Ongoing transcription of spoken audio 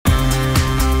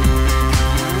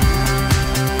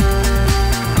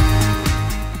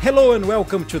Hello and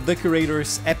welcome to The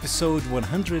Curators, episode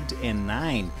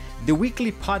 109, the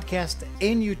weekly podcast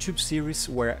and YouTube series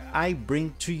where I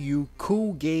bring to you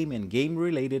cool game and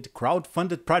game-related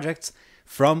crowdfunded projects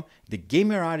from the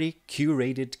Gamerati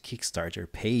curated Kickstarter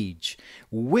page,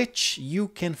 which you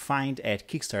can find at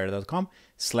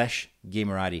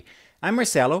kickstarter.com/Gamerati. I'm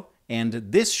Marcelo, and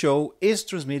this show is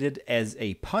transmitted as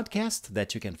a podcast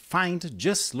that you can find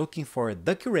just looking for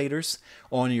The Curators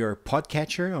on your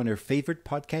podcatcher, on your favorite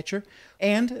podcatcher.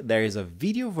 And there is a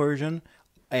video version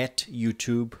at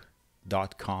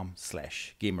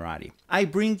youtube.com/Gamerati. I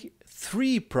bring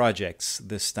 3 projects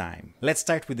this time. Let's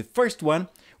start with the first one,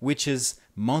 which is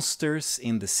Monsters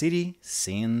in the City,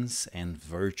 Sins and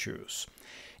Virtues.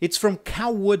 It's from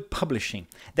Cawood Publishing.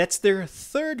 That's their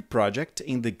 3rd project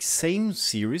in the same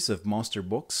series of monster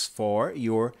books for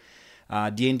your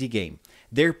D&D game.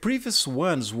 Their previous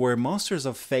ones were Monsters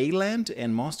of Feyland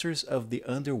and Monsters of the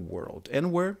Underworld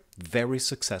and were very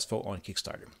successful on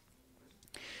Kickstarter.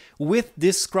 With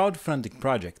this crowdfunding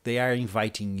project, they are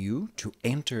inviting you to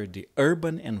enter the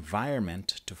urban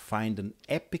environment to find an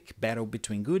epic battle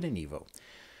between good and evil.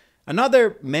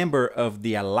 Another member of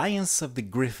the Alliance of the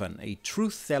Griffin, a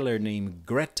truth teller named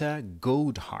Greta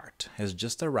Goldheart, has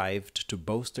just arrived to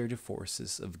bolster the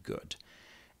forces of good.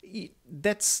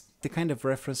 That's the kind of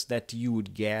reference that you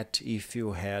would get if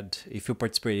you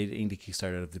participated in the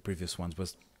Kickstarter of the previous ones,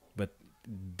 but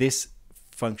this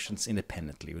functions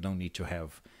independently. You don't need to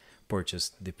have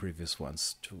purchased the previous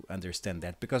ones to understand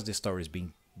that, because the story is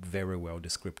being very well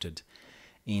described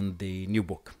in the new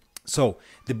book. So,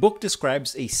 the book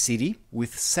describes a city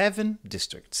with 7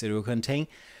 districts. It will contain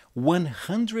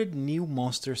 100 new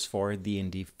monsters for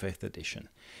D&D 5th edition.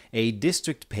 A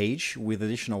district page with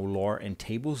additional lore and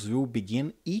tables will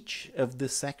begin each of the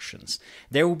sections.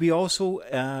 There will be also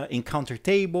encounter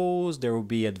tables, there will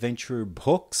be adventure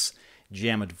books,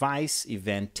 GM advice,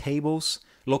 event tables,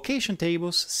 location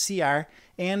tables, CR,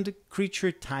 and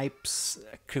creature type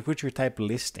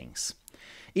listings.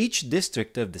 Each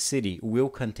district of the city will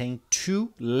contain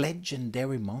 2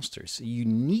 legendary monsters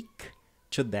unique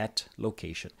to that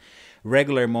location.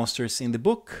 Regular monsters in the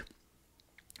book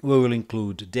will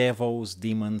include devils,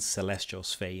 demons,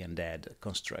 celestials, fae, undead,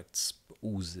 constructs,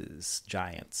 oozes,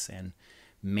 giants, and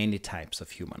many types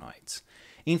of humanoids.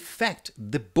 In fact,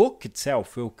 the book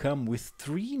itself will come with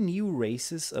 3 new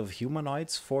races of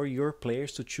humanoids for your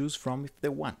players to choose from if they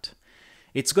want.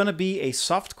 It's going to be a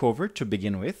soft cover to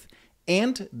begin with,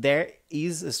 and there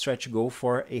is a stretch goal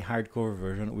for a hardcover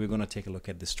version. We're going to take a look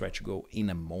at the stretch goal in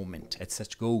a moment, at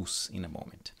stretch goals in a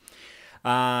moment.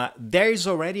 They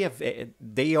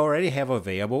already have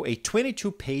available a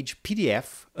 22-page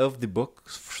PDF of the book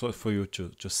for you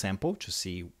to sample, to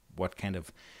see what kind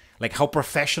of, like, how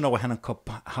professional and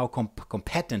how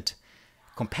competent,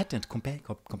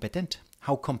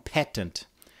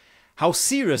 how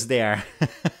serious they are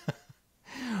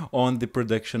on the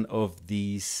production of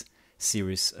these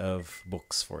series of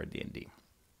books for D&D.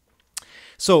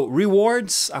 So,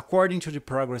 rewards according to the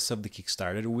progress of the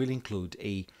Kickstarter will include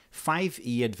a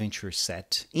 5e adventure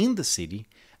set in the city,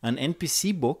 an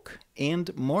NPC book,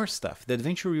 and more stuff. The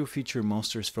adventure will feature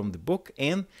monsters from the book,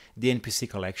 and the NPC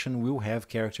collection will have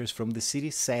characters from the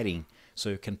city setting, so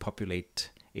you can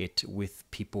populate it with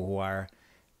people who are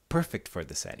perfect for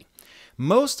the setting.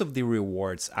 Most of the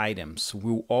rewards items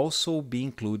will also be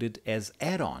included as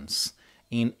add-ons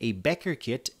in a backer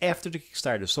kit after the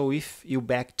Kickstarter. So if you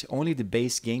backed only the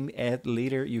base game,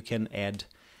 later you can add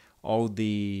all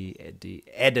the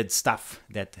added stuff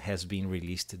that has been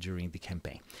released during the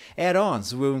campaign.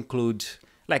 Add-ons will include,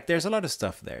 like, there's a lot of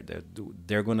stuff there.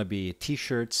 There are going to be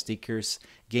t-shirts, stickers,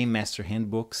 Game Master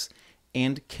handbooks,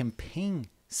 and campaign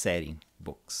setting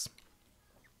books.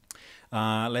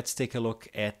 Let's take a look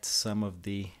at some of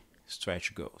the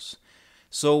stretch goals.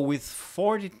 So with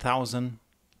 40,000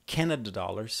 Canada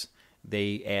dollars,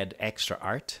 they add extra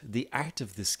art. The art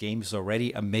of this game is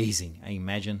already amazing. I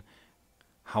imagine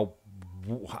how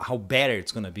better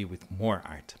it's going to be with more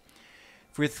art.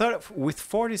 With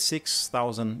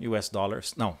 46,000 US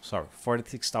dollars,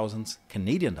 46,000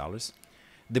 Canadian dollars,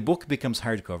 the book becomes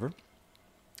hardcover.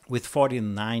 With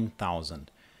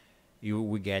 49,000, you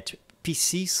will get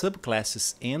PC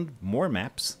subclasses and more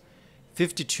maps.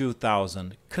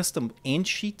 52,000 custom end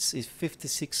sheets is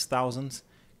 56,000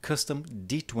 custom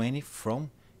D20 from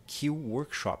Q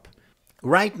Workshop.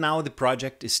 Right now, the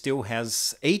project still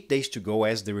has 8 days to go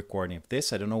as the recording of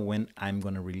this. I don't know when I'm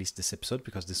going to release this episode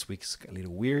because this week's a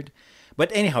little weird.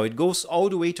 But anyhow, it goes all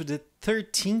the way to the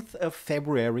 13th of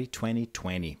February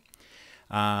 2020.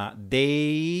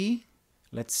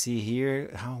 Let's see here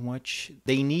how much.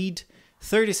 They need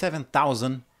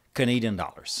 37,000 Canadian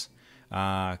dollars.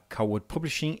 Cawood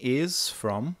Publishing is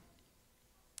from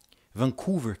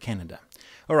Vancouver, Canada.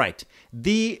 All right,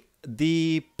 the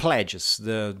pledges,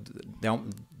 the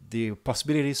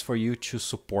possibilities for you to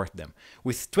support them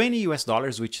with 20 US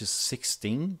dollars, which is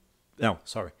 16. No,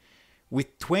 sorry,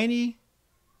 with 20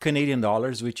 Canadian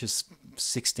dollars, which is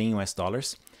 16 US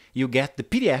dollars, you get the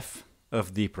PDF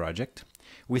of the project.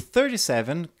 With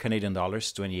 37 Canadian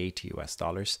dollars, 28 US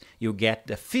dollars, you get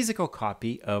the physical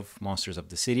copy of Monsters of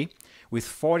the City. With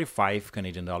 45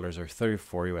 Canadian dollars or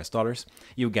 34 US dollars,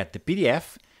 you get the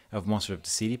PDF of Monsters of the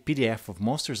City, PDF of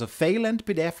Monsters of Feyland,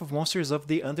 PDF of Monsters of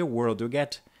the Underworld. You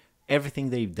get everything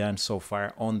they've done so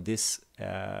far on this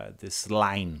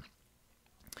line.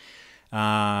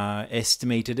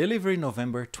 Estimated delivery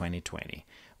November 2020.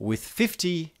 With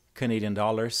 50 Canadian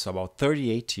dollars, about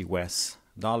 38 US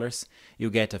dollars, you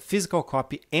get a physical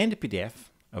copy and a PDF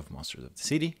of Monsters of the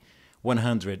City.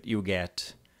 100, you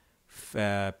get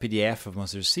PDF of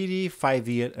Monsters of the City,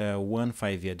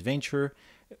 5e adventure,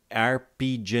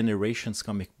 RP Generations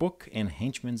comic book, and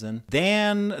Henchman's. And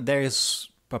then there's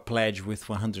a pledge with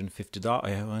 150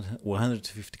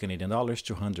 Canadian dollars,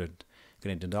 200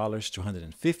 Canadian dollars,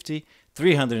 250,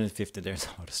 350. There's a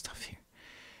lot of stuff here.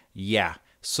 Yeah.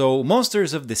 So,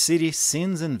 Monsters of the City,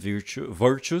 Sins and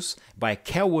Virtues by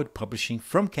Cawood Publishing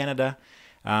from Canada,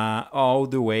 all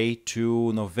the way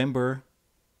to to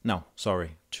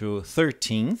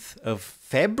 13th of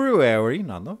February,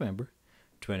 not November,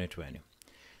 2020.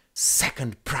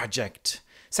 Second project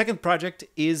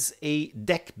is a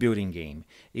deck building game.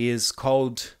 It is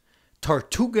called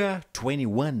Tortuga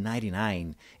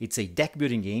 2199. It's a deck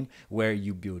building game where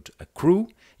you build a crew,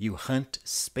 you hunt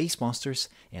space monsters,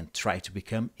 and try to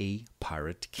become a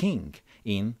pirate king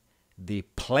in the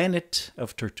planet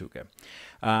of Tortuga.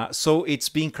 So it's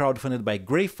being crowdfunded by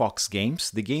Grey Fox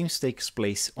Games. The game takes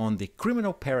place on the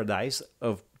criminal paradise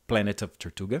of planet of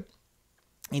Tortuga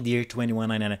in the year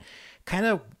 2199. Kind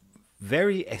of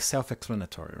very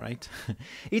self-explanatory, right?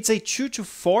 It's a 2 to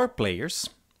 4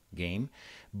 players game,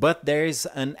 but there is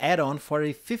an add-on for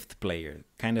a 5th player,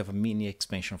 kind of a mini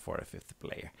expansion for a 5th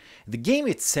player. The game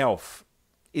itself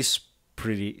is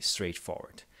pretty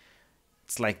straightforward.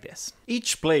 It's like this.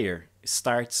 Each player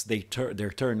starts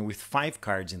their turn with 5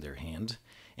 cards in their hand,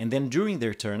 and then during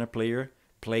their turn, a player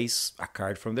plays a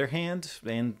card from their hand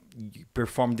and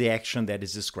perform the action that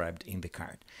is described in the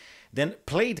card. Then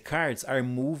played cards are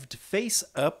moved face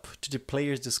up to the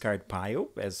player's discard pile,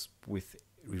 as with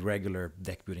regular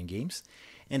deck building games,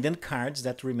 and then cards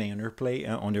that remain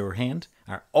on your hand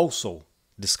are also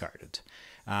discarded.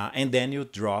 And then you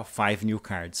draw 5 new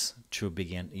cards to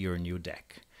begin your new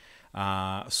deck.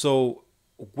 So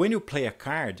when you play a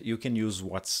card, you can use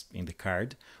what's in the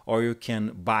card, or you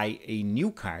can buy a new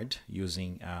card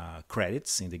using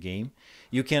credits in the game.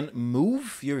 You can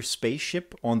move your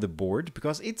spaceship on the board,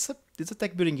 because it's a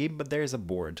deck building game, but there's a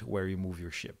board where you move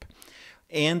your ship.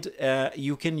 And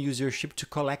you can use your ship to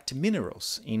collect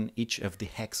minerals in each of the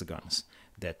hexagons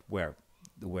that where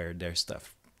there's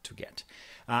stuff to get.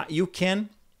 You can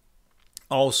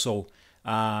also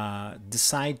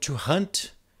decide to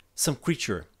hunt some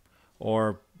creature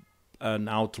or an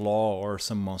outlaw or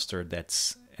some monster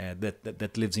that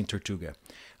lives in Tortuga.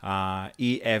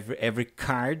 Every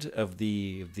card of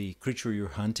the creature you're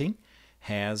hunting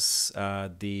has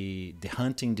the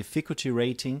hunting difficulty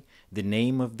rating, the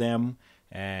name of them,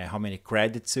 how many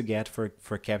credits you get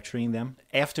for capturing them.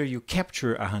 After you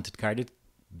capture a hunted card, it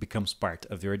becomes part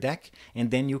of your deck,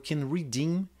 and then you can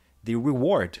redeem the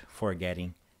reward for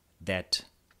getting that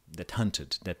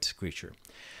creature.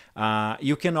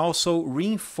 You can also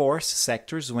reinforce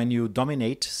sectors when you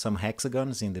dominate some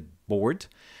hexagons in the board.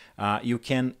 You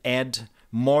can add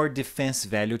more defense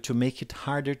value to make it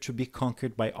harder to be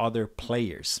conquered by other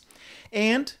players.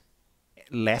 And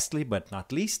lastly but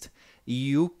not least,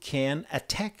 you can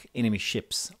attack enemy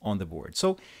ships on the board.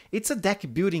 So it's a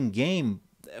deck building game,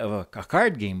 a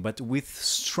card game, but with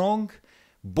strong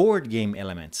board game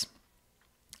elements.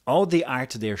 All the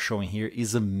art they're showing here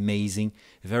is amazing,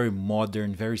 very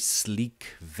modern, very sleek,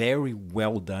 very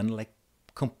well done, like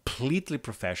completely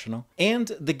professional. And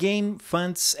the game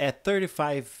funds at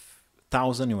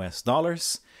 35,000 US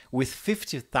dollars. With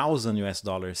 50,000 US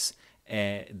dollars,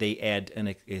 they add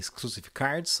an exclusive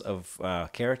cards of a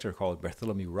character called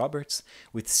Bartholomew Roberts.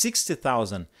 With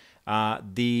 60,000,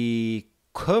 the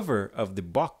cover of the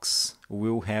box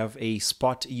will have a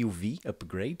Spot UV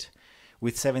upgrade.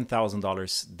 With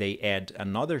 $7,000, they add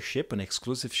another ship, an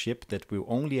exclusive ship that will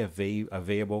only be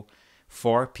available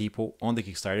for people on the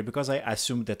Kickstarter, because I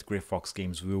assume that Grey Fox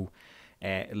Games will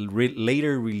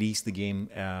later release the game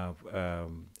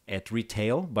at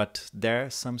retail, but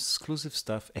there's some exclusive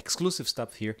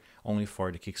stuff here only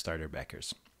for the Kickstarter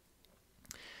backers.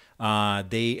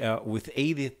 With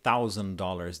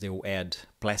 $80,000 they will add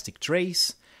plastic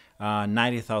trays.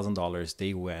 $90,000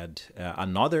 they will add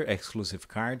another exclusive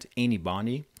card,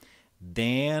 Anybody.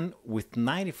 Then with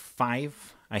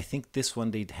 95, I think this one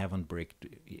they haven't breaked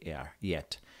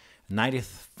yet.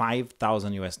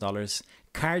 $95,000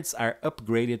 cards are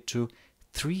upgraded to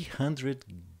 300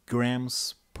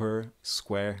 grams per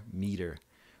square meter.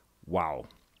 Wow.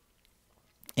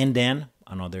 And then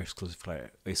another exclusive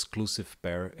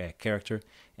character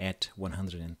at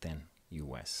 110,000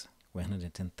 US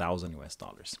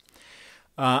dollars.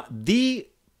 The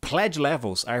pledge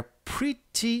levels are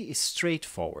pretty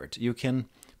straightforward. You can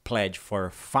pledge for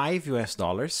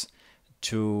 $5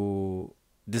 to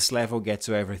this level gets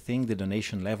you everything the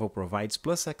donation level provides,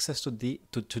 plus access to the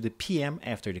PM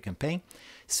after the campaign.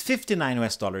 It's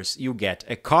 $59 you get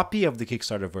a copy of the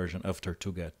Kickstarter version of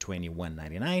Tortuga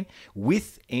 21.99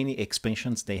 with any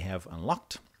expansions they have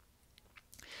unlocked.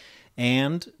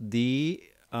 And the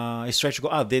stretch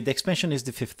goal, the expansion is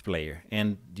the 5th player,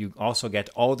 and you also get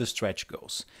all the stretch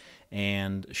goals.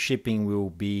 And shipping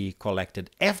will be collected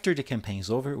after the campaign is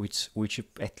over, which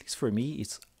at least for me,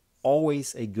 it's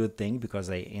always a good thing because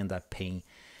I end up paying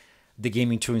the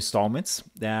game in 2 installments.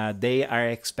 They are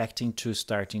expecting to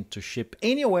starting to ship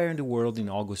anywhere in the world in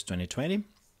August 2020.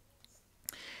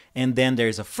 And then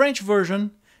there's a French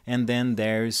version, and then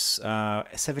there's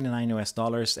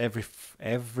 $79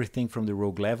 everything from the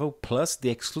rogue level plus the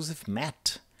exclusive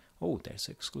mat. Oh, there's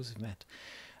an exclusive mat.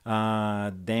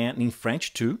 Then in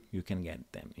French too, you can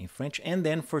get them in French. And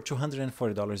then for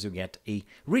 $240 you get a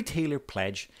retailer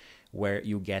pledge where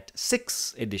you get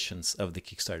 6 editions of the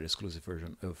Kickstarter exclusive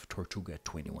version of Tortuga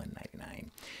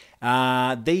 21.99.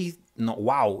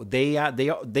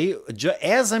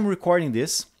 As I'm recording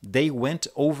this, they went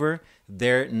over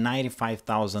their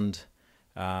 95,000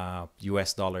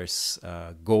 US dollars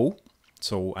goal.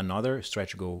 So another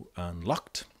stretch goal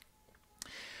unlocked.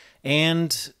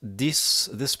 And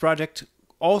this project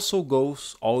also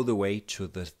goes all the way to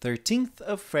the 13th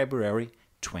of February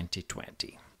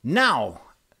 2020. Now,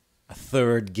 a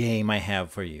third game I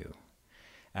have for you.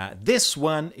 This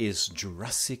one is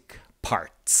Jurassic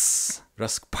Parts.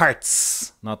 Jurassic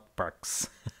Parts, not Parks.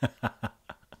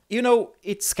 You know,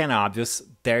 it's kind of obvious.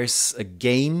 There's a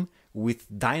game with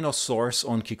dinosaurs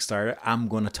on Kickstarter. I'm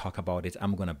going to talk about it.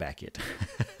 I'm going to back it.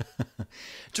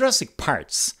 Jurassic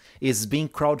Parts is being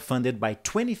crowdfunded by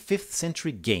 25th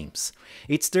Century Games.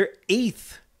 It's their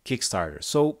 8th Kickstarter,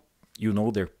 so you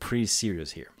know they're pretty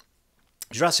serious here.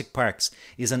 Jurassic Parks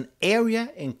is an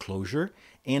area enclosure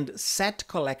and set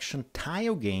collection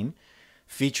tile game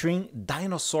featuring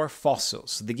dinosaur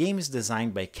fossils. The game is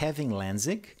designed by Kevin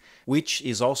Lanzig, which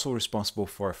is also responsible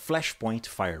for Flashpoint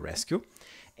Fire Rescue,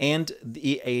 and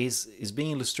it is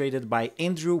being illustrated by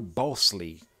Andrew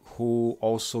Balsley, who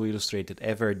also illustrated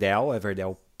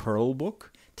Everdell Pearl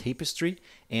Book, Tapestry,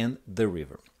 and The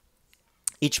River.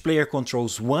 Each player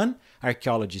controls one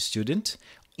archaeology student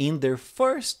in their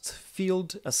first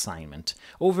field assignment.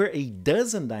 Over a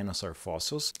dozen dinosaur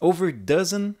fossils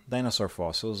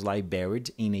lie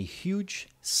buried in a huge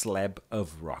slab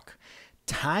of rock.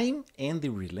 Time and the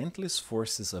relentless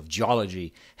forces of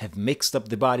geology have mixed up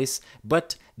the bodies,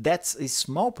 but that's a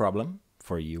small problem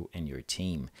for you and your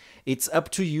team. It's up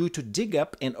to you to dig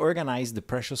up and organize the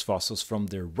precious fossils from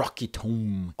their rocky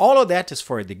tomb. All of that is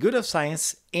for the good of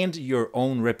science and your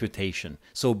own reputation,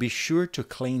 so be sure to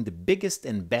claim the biggest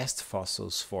and best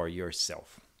fossils for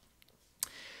yourself.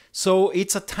 So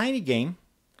it's a tiny game.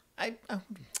 I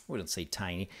wouldn't say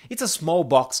tiny. It's a small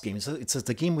box game. It's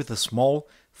a game with a small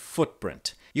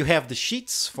footprint. You have the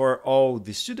sheets for all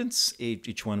the students.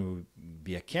 Each one will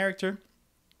be a character.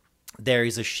 There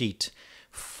is a sheet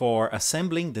for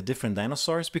assembling the different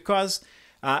dinosaurs because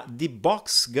the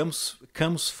box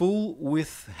comes full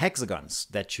with hexagons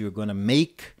that you're gonna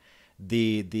make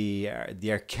the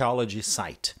archaeology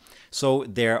site. So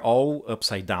they're all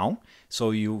upside down. So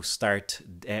you start.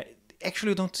 Actually,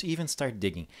 you don't even start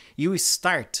digging. You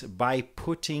start by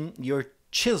putting your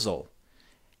chisel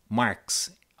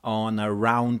marks on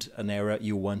around an area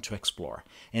you want to explore,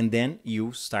 and then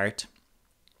you start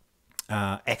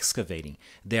excavating.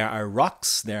 There are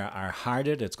rocks, there are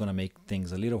harder, that's going to make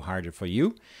things a little harder for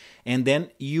you. And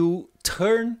then you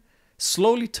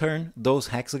slowly turn those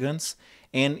hexagons,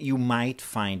 and you might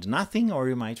find nothing, or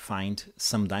you might find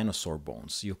some dinosaur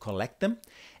bones. You collect them,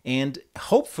 and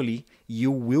hopefully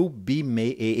you will be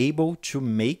able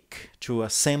to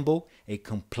assemble a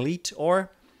complete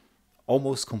or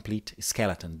almost complete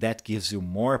skeleton. That gives you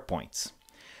more points.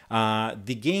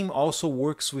 The game also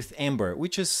works with amber,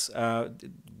 which is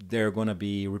they're going to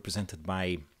be represented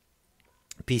by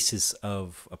pieces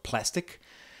of plastic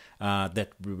that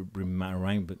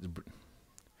remind,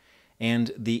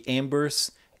 and the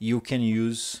ambers you can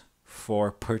use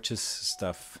for purchase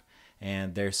stuff.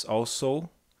 And there's also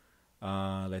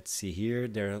let's see here,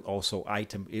 there are also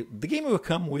the game will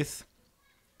come with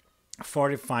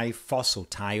 45 fossil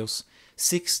tiles,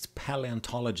 6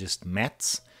 paleontologist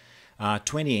mats,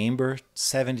 20 amber,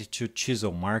 72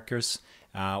 chisel markers,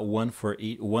 one for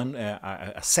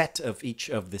a set of each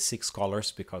of the 6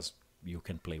 colors, because you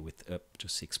can play with up to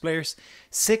 6 players,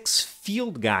 6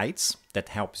 field guides that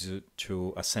helps you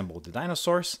to assemble the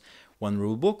dinosaurs, 1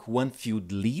 rule book, 1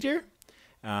 field leader,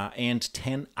 and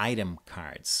 10 item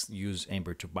cards. Use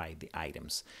amber to buy the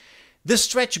items. The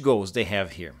stretch goals they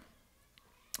have here.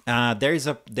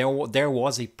 There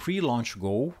was a pre-launch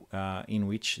goal in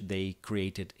which they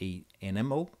created a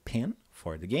enamel pin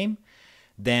for the game.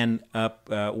 Then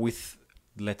with,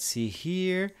 let's see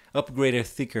here, upgraded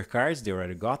thicker cards, they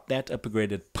already got that.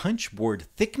 Upgraded punch board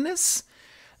thickness,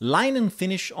 line and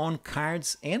finish on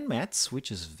cards and mats,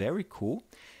 which is very cool.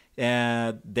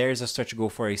 There's a stretch goal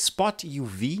for a spot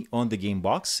UV on the game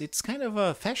box. It's kind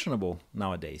of fashionable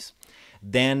nowadays.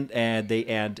 Then they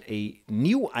add a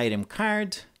new item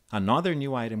card, another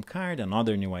new item card,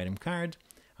 another new item card,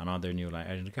 another new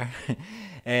item card.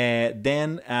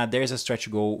 Then there's a stretch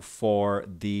goal for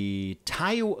the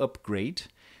tile upgrade,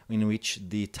 in which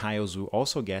the tiles will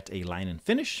also get a line and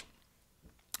finish.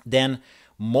 Then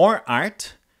more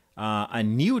art, a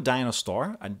new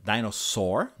dinosaur,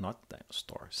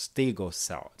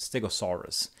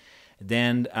 Stegosaurus.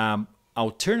 Then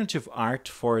alternative art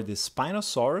for the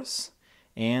Spinosaurus,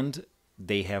 and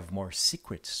they have more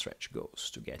secret stretch goals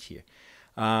to get here.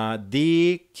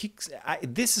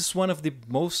 This is one of the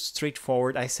most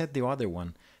straightforward. I said the other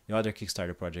one, the other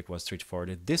Kickstarter project was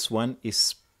straightforward. This one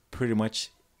is pretty much,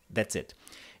 that's it.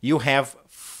 You have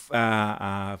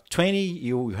 20.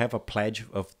 You have a pledge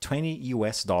of $20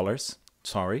 US,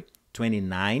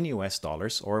 29 US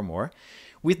dollars or more.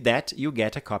 With that, you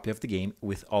get a copy of the game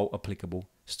with all applicable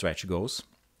stretch goals,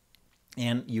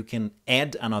 and you can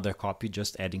add another copy,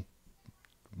 just adding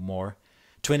more,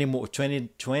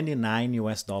 29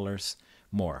 US dollars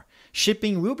more.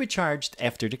 Shipping will be charged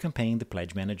after the campaign, the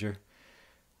pledge manager,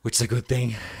 which is a good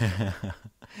thing.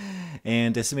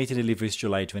 And estimated delivery is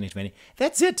July 2020.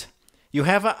 That's it. You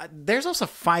have there's also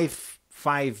five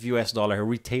US dollar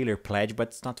retailer pledge, but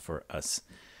it's not for us.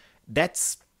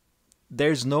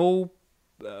 There's no,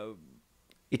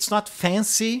 it's not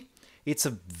fancy. It's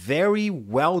a very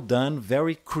well done,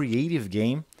 very creative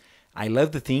game. I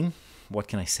love the theme. What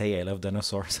can I say? I love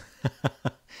dinosaurs.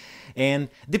 And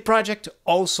the project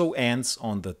also ends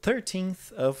on the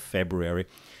 13th of February.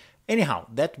 Anyhow,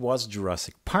 that was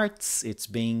Jurassic Parts. It's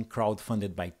being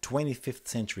crowdfunded by 25th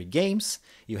Century Games.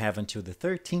 You have until the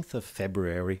 13th of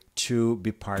February to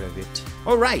be part of it.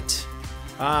 All right,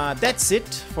 that's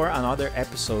it for another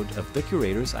episode of The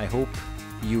Curators. I hope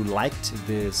you liked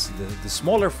the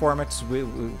smaller formats. We're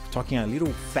talking a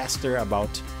little faster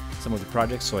about some of the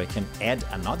projects, so I can add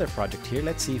another project here.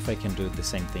 Let's see if I can do the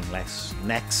same thing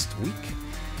next week.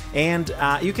 And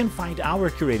you can find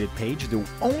our curated page, the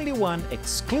only one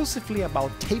exclusively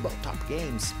about tabletop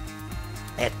games,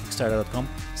 at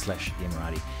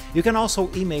kickstarter.com/gamerati. You can also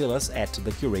email us at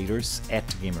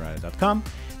thecurators@gamerati.com,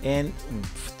 and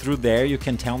through there you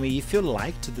can tell me if you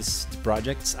liked the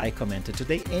projects I commented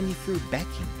today and if you're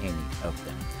backing any of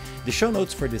them. The show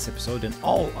notes for this episode and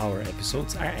all our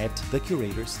episodes are at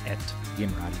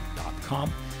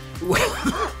thecurators@gamerati.com.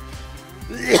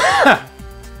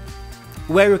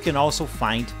 Where you can also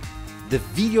find the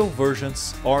video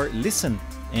versions or listen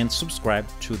and subscribe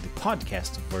to the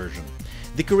podcast version.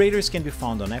 The Curators can be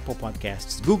found on Apple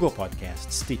Podcasts, Google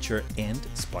Podcasts, Stitcher, and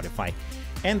Spotify.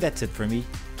 And that's it for me.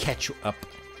 Catch you up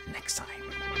next time.